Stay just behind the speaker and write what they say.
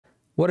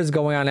What is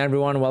going on,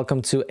 everyone?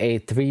 Welcome to a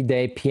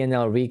 3-day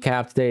P&L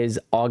recap. Today is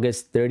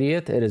August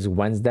 30th. It is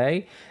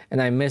Wednesday,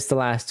 and I missed the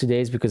last 2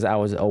 days because I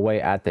was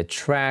away at the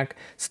track.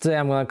 So today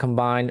I'm going to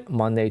combine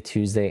Monday,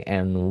 Tuesday,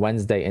 and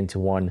Wednesday into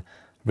one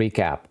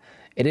recap.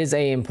 It is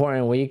an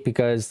important week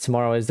because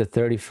tomorrow is the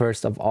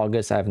 31st of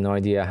August. I have no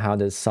idea how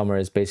this summer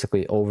is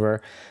basically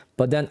over.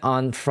 But then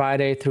on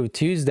Friday through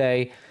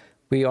Tuesday,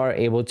 we are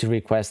able to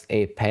request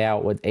a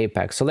payout with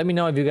Apex. So let me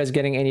know if you guys are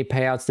getting any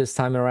payouts this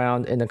time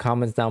around in the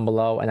comments down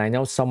below. And I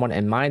know someone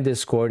in my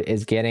Discord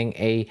is getting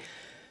a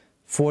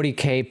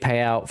 40K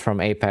payout from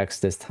Apex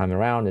this time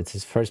around. It's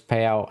his first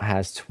payout,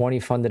 has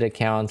 20 funded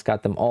accounts,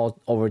 got them all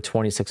over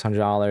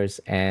 $2,600,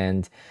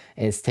 and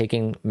is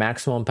taking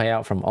maximum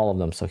payout from all of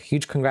them. So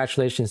huge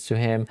congratulations to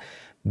him.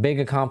 Big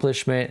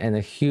accomplishment and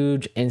a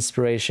huge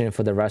inspiration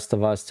for the rest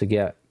of us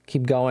to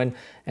keep going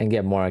and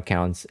get more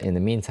accounts in the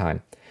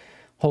meantime.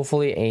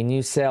 Hopefully a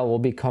new sale will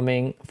be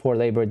coming for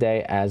Labor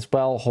Day as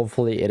well.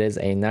 Hopefully it is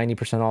a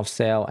 90% off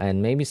sale, and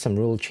maybe some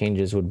rule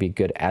changes would be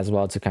good as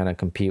well to kind of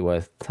compete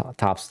with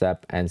TopStep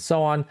and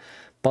so on.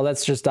 But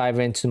let's just dive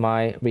into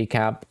my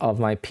recap of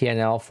my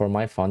P&L for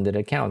my funded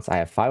accounts. I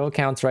have 5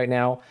 accounts right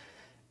now,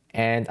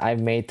 and I've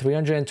made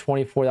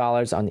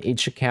 $324 on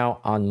each account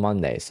on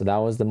Monday. So that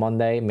was the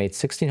Monday, made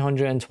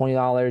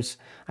 $1,620.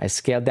 I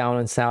scaled down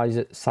in size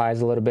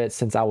a little bit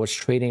since I was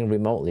trading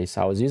remotely.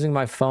 So I was using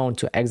my phone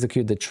to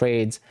execute the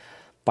trades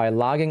by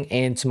logging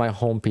into my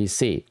home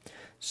PC.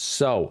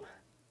 So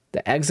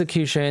the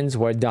executions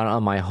were done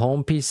on my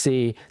home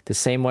PC the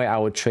same way I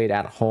would trade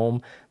at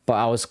home, but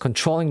I was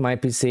controlling my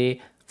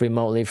PC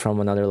remotely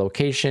from another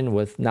location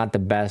with not the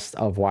best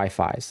of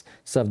Wi-Fi's.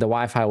 So if the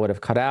Wi-Fi would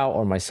have cut out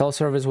or my cell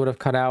service would have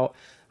cut out,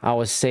 I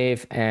was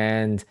safe,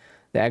 and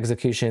the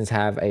executions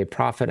have a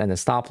profit and a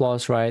stop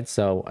loss, right?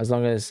 So as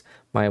long as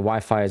my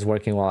Wi-Fi is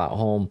working while at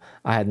home,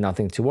 I had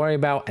nothing to worry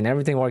about, and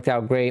everything worked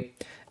out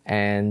great.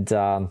 And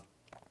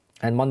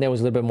Monday was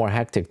a little bit more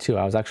hectic too.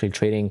 I was actually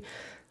trading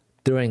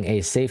during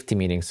a safety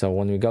meeting. So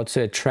when we go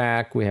to a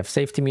track, we have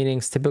safety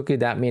meetings. Typically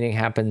that meeting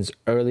happens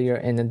earlier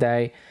in the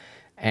day.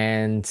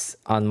 And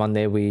on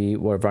Monday, we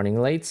were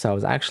running late. So I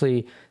was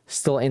actually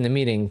still in the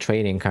meeting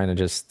trading, kind of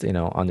just,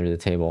 under the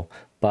table.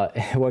 But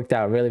it worked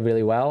out really,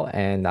 really well.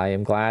 And I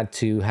am glad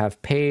to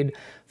have paid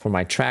for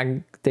my track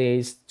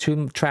days,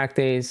 2 track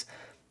days,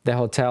 the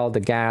hotel, the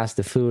gas,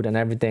 the food, and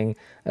everything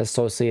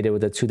associated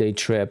with a 2-day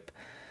trip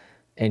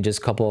in just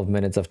a couple of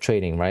minutes of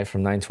trading, right?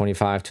 From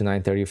 9:25 to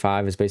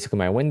 9:35 is basically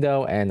my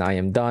window, and I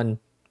am done.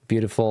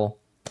 Beautiful.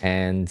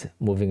 And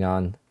moving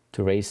on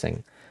to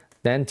racing.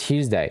 Then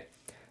Tuesday.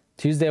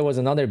 Tuesday was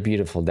another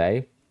beautiful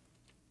day.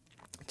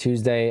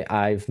 Tuesday,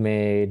 I've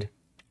made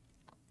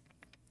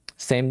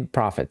same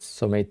profits.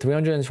 So made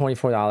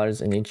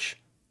 $324 in each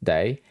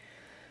day.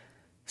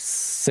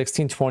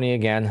 $1,620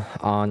 again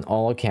on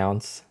all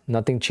accounts.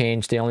 Nothing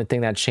changed. The only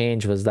thing that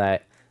changed was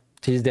that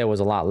Tuesday was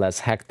a lot less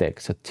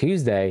hectic. So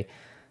Tuesday,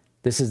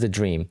 this is the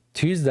dream.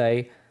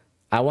 Tuesday,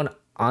 I went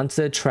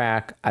onto the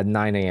track at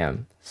 9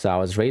 a.m. So I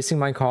was racing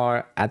my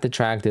car at the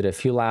track, did a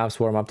few laps,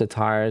 warm up the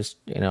tires,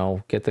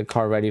 get the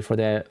car ready for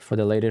the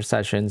later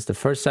sessions. The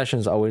first session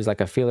is always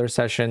like a feeler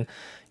session.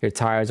 Your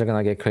tires are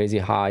gonna get crazy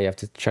high. You have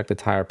to check the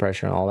tire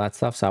pressure and all that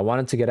stuff. So I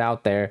wanted to get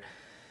out there,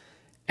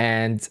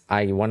 and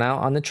I went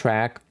out on the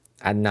track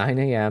at 9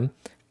 a.m.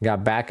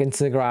 Got back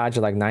into the garage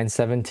at like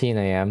 9:17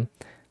 a.m.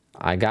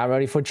 I got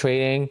ready for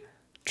trading,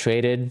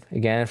 traded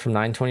again from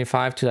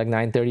 9:25 to like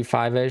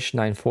 9:35-ish,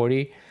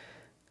 9:40.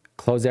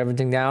 Closed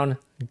everything down,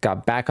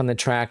 got back on the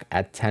track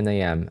at 10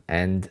 a.m.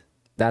 And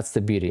that's the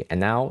beauty. And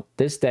now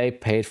this day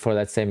paid for,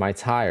 let's say, my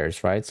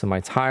tires, right? So my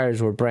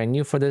tires were brand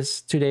new for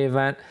this 2-day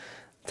event.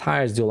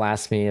 Tires do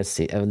last me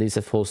at least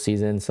a full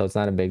season, so it's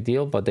not a big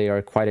deal, but they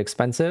are quite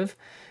expensive.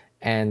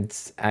 And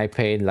I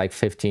paid like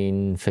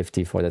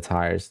 $15.50 for the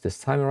tires this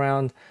time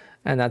around.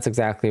 And that's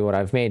exactly what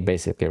I've made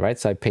basically, right?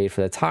 So I paid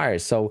for the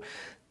tires. So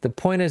the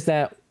point is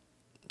that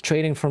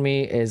trading for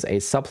me is a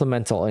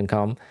supplemental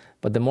income,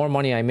 but the more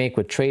money I make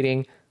with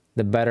trading,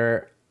 the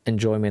better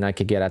enjoyment I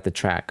could get at the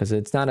track, because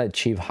it's not a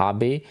cheap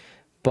hobby,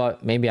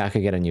 but maybe I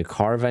could get a new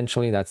car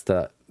eventually. That's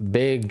the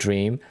big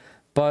dream.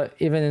 But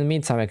even in the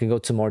meantime, I could go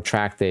to more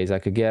track days. I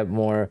could get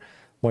more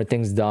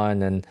things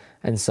done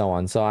and so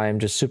on. So I am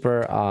just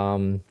super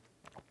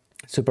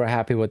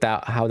happy with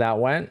how that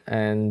went.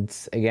 And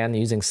again,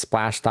 using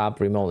SplashStop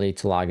remotely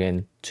to log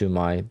in to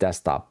my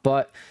desktop.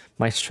 But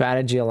my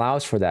strategy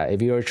allows for that.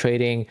 If you're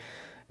trading,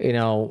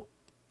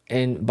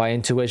 by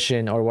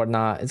intuition or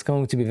whatnot, it's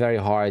going to be very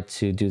hard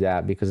to do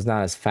that because it's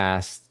not as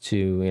fast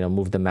to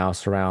move the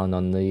mouse around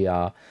on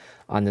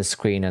the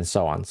screen and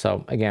so on.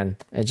 So again,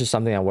 it's just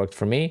something that worked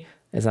for me.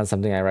 It's not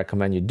something I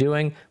recommend you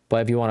doing,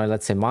 but if you want to,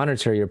 let's say,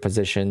 monitor your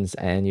positions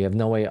and you have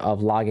no way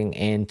of logging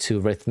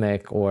into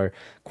Rhythmic or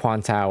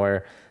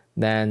Quantower,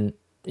 then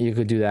you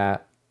could do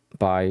that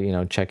by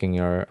checking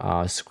your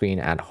screen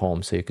at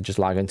home. So you could just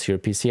log into your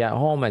PC at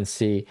home and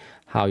see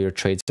how your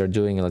trades are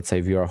doing. Let's say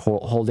if you are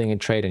holding a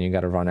trade and you got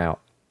to run out.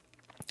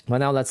 But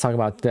now let's talk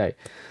about today.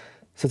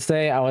 So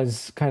today I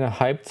was kind of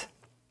hyped.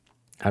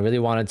 I really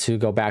wanted to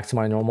go back to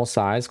my normal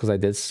size because I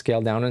did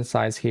scale down in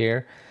size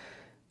here,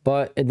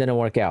 but it didn't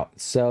work out.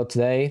 So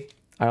today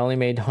I only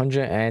made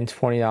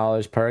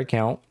 $120 per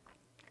account,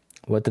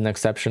 with an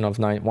exception of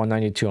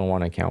 $192 on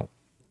one account.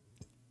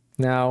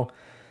 Now,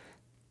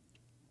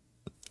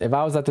 if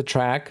I was at the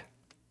track,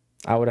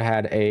 I would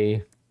have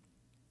to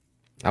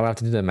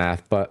do the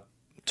math, but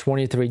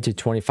 $2,300 to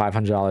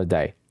 $2,500 a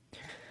day.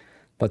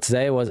 But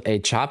today was a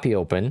choppy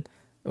open.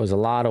 It was a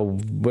lot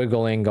of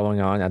wiggling going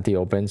on at the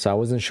open, so I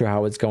wasn't sure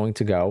how it's going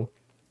to go.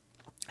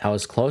 I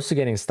was close to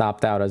getting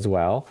stopped out as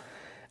well,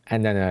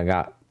 and then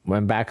I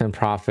went back in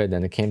profit,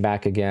 and it came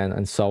back again,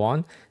 and so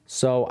on.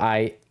 So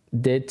I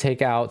did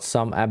take out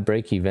some at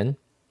break even,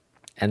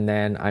 and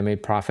then I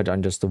made profit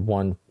on just the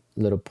one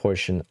little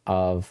portion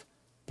of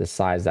the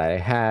size that I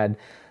had.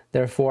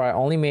 Therefore, I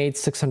only made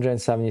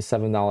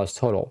 $677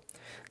 total.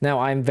 Now,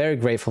 I'm very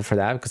grateful for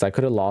that because I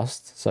could have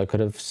lost, so I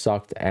could have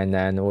sucked, and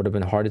then it would have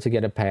been harder to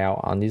get a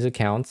payout on these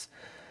accounts.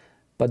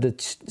 But the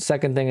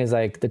second thing is,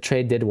 like, the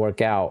trade did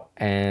work out,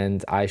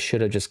 and I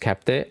should have just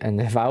kept it. And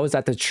if I was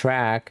at the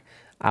track,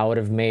 I would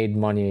have made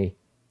money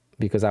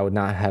because I would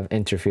not have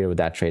interfered with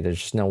that trade.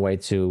 There's just no way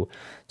to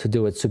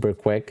do it super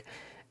quick,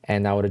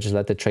 and I would have just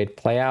let the trade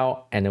play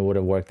out, and it would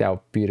have worked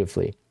out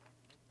beautifully.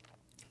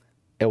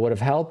 It would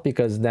have helped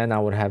because then I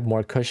would have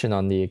more cushion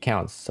on the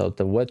accounts. So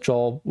the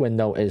withdrawal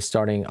window is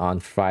starting on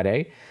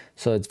Friday.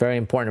 So it's very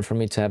important for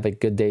me to have a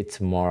good day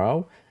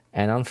tomorrow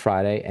and on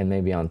Friday and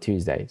maybe on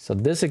Tuesday. So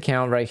this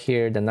account right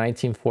here, the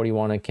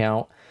 1941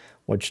 account,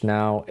 which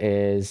now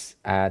is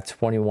at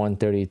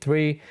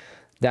 2133,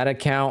 that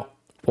account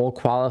will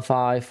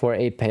qualify for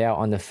a payout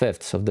on the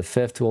 5th. So the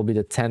 5th will be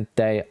the 10th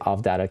day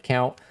of that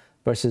account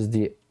versus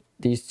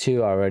these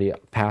two are already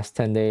past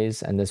 10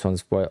 days, and this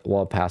one's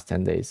well past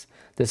 10 days.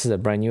 This is a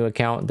brand new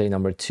account, day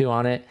number 2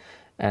 on it,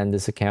 and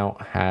this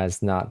account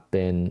has not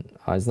been,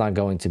 is not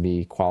going to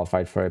be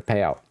qualified for a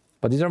payout.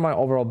 But these are my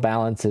overall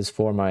balances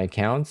for my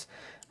accounts.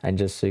 And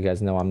just so you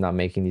guys know, I'm not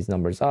making these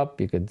numbers up.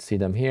 You could see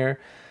them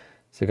here.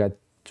 So you got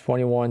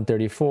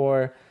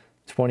 2134,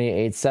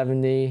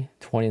 2870,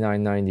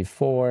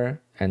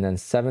 2994, and then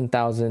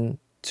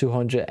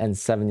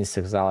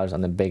 $7,276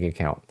 on the big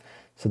account.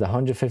 So the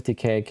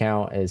 150K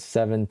account is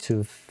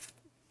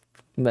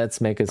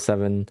let's make it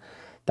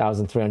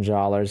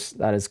 $7,300.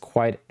 That is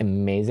quite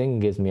amazing.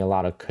 It gives me a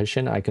lot of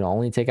cushion. I can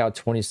only take out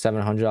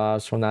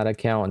 $2,700 from that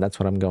account, and that's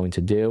what I'm going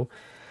to do.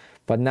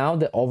 But now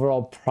the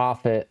overall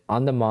profit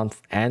on the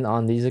month and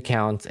on these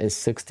accounts is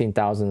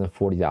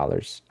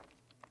 $16,040.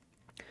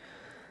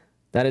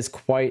 That is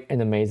quite an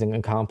amazing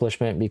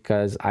accomplishment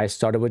because I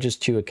started with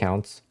just 2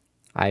 accounts.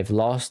 I've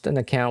lost an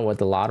account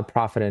with a lot of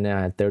profit in it.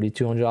 I had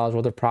 $3,200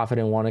 worth of profit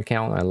in one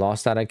account. I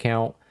lost that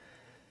account.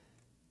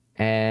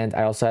 And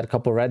I also had a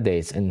couple red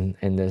days in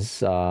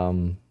this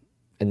month.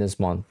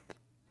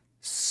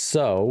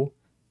 So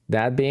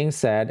that being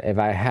said, if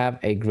I have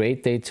a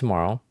great day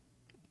tomorrow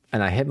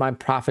and I hit my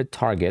profit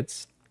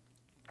targets,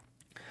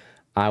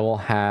 I will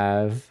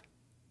have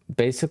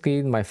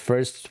basically my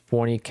first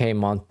 20K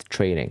month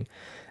trading.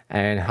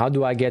 And how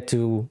do I get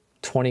to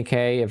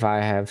 20K if I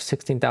have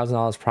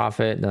 $16,000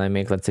 profit, then I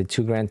make, let's say,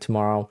 $2,000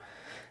 tomorrow?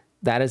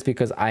 That is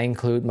because I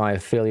include my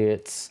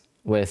affiliates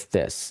with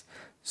this.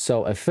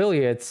 So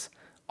affiliates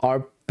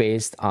are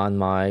based on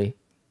my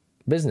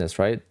business,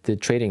 right? The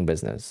trading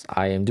business.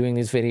 I am doing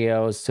these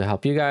videos to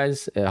help you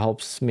guys. It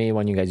helps me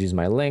when you guys use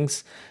my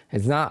links.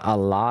 It's not a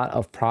lot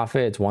of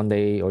profit. It's 1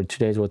 day or 2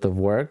 days worth of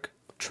work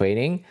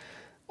trading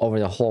over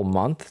the whole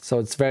month. So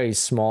it's very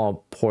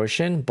small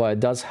portion, but it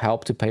does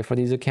help to pay for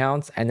these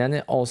accounts. And then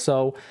it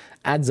also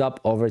adds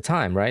up over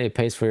time, right? It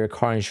pays for your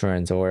car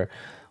insurance or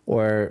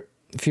a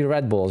few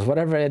Red Bulls,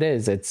 whatever it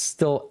is, it's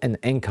still an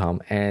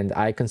income. And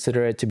I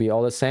consider it to be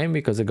all the same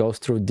because it goes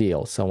through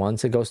deal. So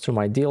once it goes through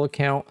my deal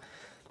account,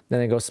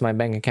 then it goes to my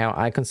bank account.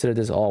 I consider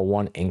this all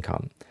one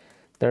income.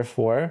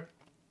 Therefore,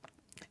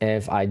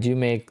 if I do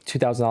make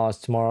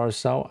 $2,000 tomorrow or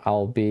so,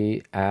 I'll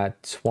be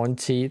at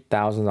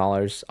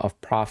 $20,000 of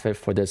profit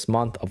for this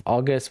month of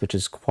August, which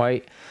is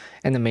quite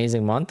an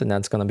amazing month. And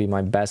that's going to be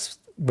my best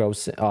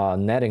gross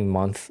netting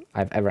month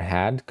I've ever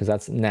had, because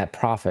that's net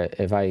profit.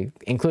 If I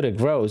included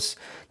gross,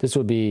 this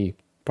would be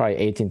probably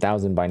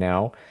 18,000 by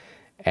now.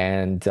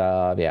 And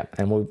yeah,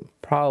 and we'll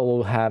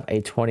probably have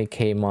a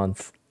 20K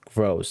month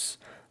gross,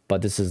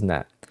 but this is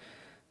net.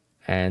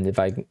 And if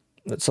I,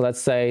 so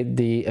let's say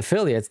the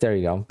affiliates, there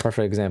you go,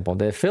 perfect example.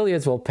 The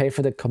affiliates will pay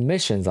for the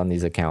commissions on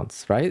these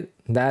accounts, right?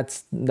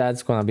 That's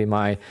going to be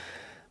my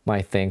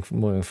thing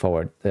moving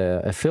forward.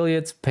 The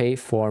affiliates pay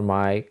for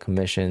my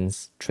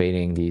commissions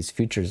trading these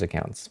futures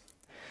accounts.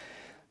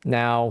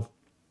 Now,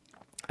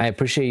 I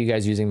appreciate you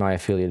guys using my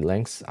affiliate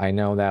links. I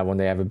know that when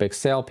they have a big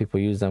sale, people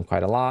use them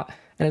quite a lot.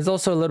 And it's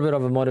also a little bit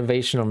of a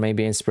motivation or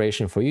maybe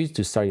inspiration for you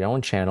to start your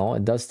own channel.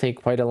 It does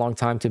take quite a long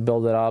time to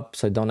build it up,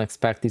 so don't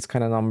expect these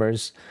kind of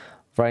numbers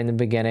right in the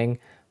beginning.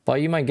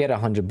 But you might get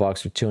 $100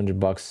 or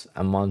 $200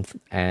 a month.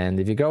 And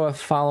if you grow a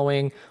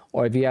following,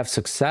 or if you have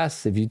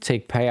success, if you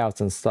take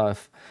payouts and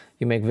stuff,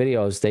 you make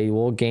videos, they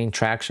will gain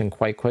traction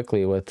quite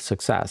quickly with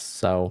success.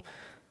 So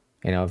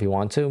you know, if you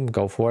want to,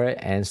 go for it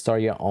and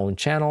start your own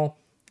channel.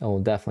 It will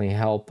definitely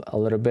help a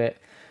little bit.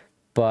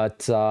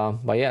 But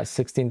yeah,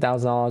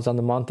 $16,000 on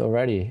the month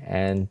already,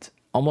 and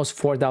almost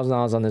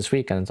 $4,000 on this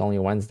week, and it's only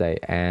Wednesday.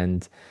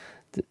 And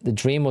the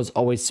dream was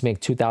always to make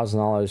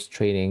 $2,000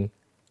 trading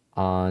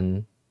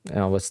on, you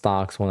know, with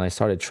stocks when I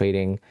started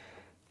trading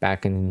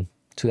back in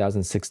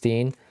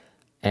 2016.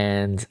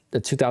 And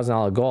the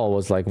 $2,000 goal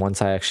was like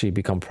once I actually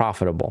become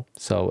profitable.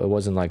 So it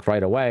wasn't like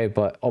right away,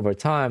 but over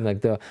time,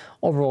 like the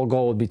overall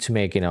goal would be to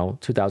make, you know,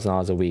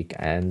 $2,000 a week.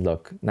 And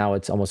look, now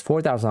it's almost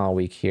 $4,000 a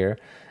week here,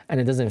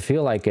 and it doesn't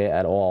feel like it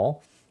at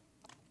all.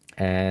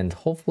 And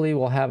hopefully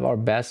we'll have our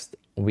best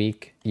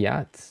week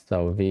yet.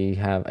 So we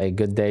have a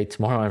good day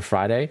tomorrow and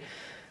Friday.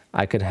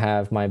 I could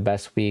have my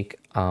best week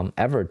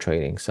ever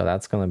trading. So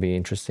that's going to be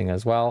interesting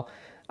as well.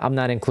 I'm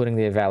not including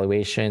the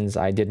evaluations.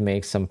 I did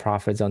make some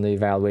profits on the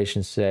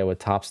evaluations today with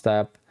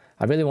TopStep.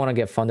 I really want to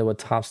get funded with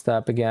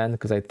TopStep again,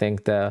 because I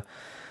think the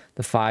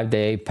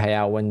 5-day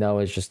payout window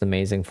is just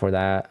amazing for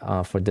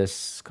that, for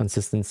this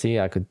consistency.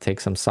 I could take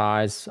some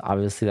size.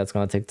 Obviously, that's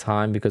going to take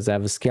time because I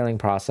have a scaling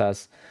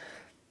process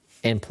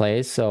in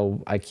place.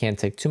 So I can't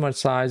take too much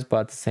size, but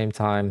at the same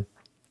time,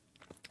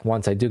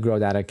 once I do grow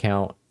that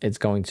account, it's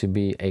going to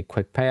be a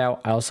quick payout.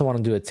 I also want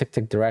to do a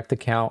Tick Direct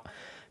account,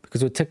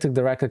 because with Tick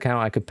Direct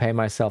account, I could pay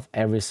myself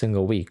every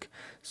single week.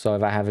 So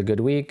if I have a good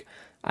week,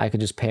 I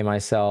could just pay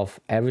myself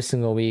every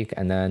single week,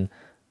 and then,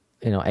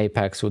 you know,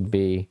 Apex would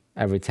be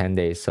every 10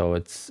 days. So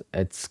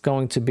it's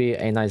going to be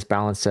a nice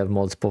balance of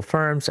multiple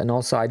firms. And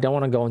also, I don't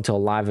want to go into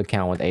a live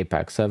account with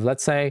Apex. So if,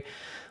 let's say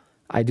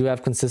I do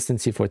have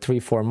consistency for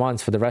 3-4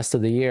 months for the rest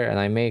of the year, and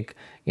I make,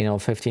 you know,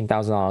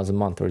 $15,000 a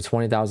month or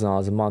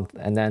 $20,000 a month,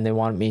 and then they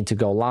want me to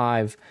go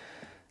live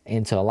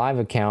into a live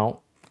account,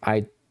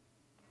 I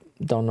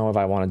don't know if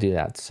I want to do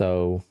that.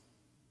 So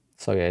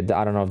yeah,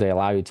 I don't know if they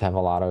allow you to have a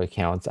lot of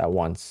accounts at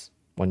once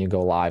when you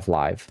go live.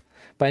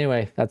 But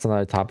anyway, that's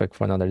another topic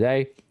for another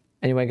day.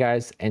 Anyway,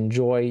 guys,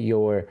 enjoy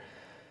your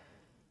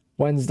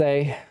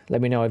Wednesday.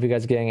 Let me know if you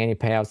guys are getting any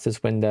payouts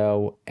this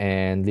window,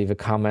 and leave a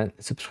comment,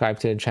 subscribe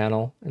to the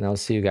channel, and I'll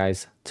see you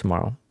guys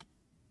tomorrow.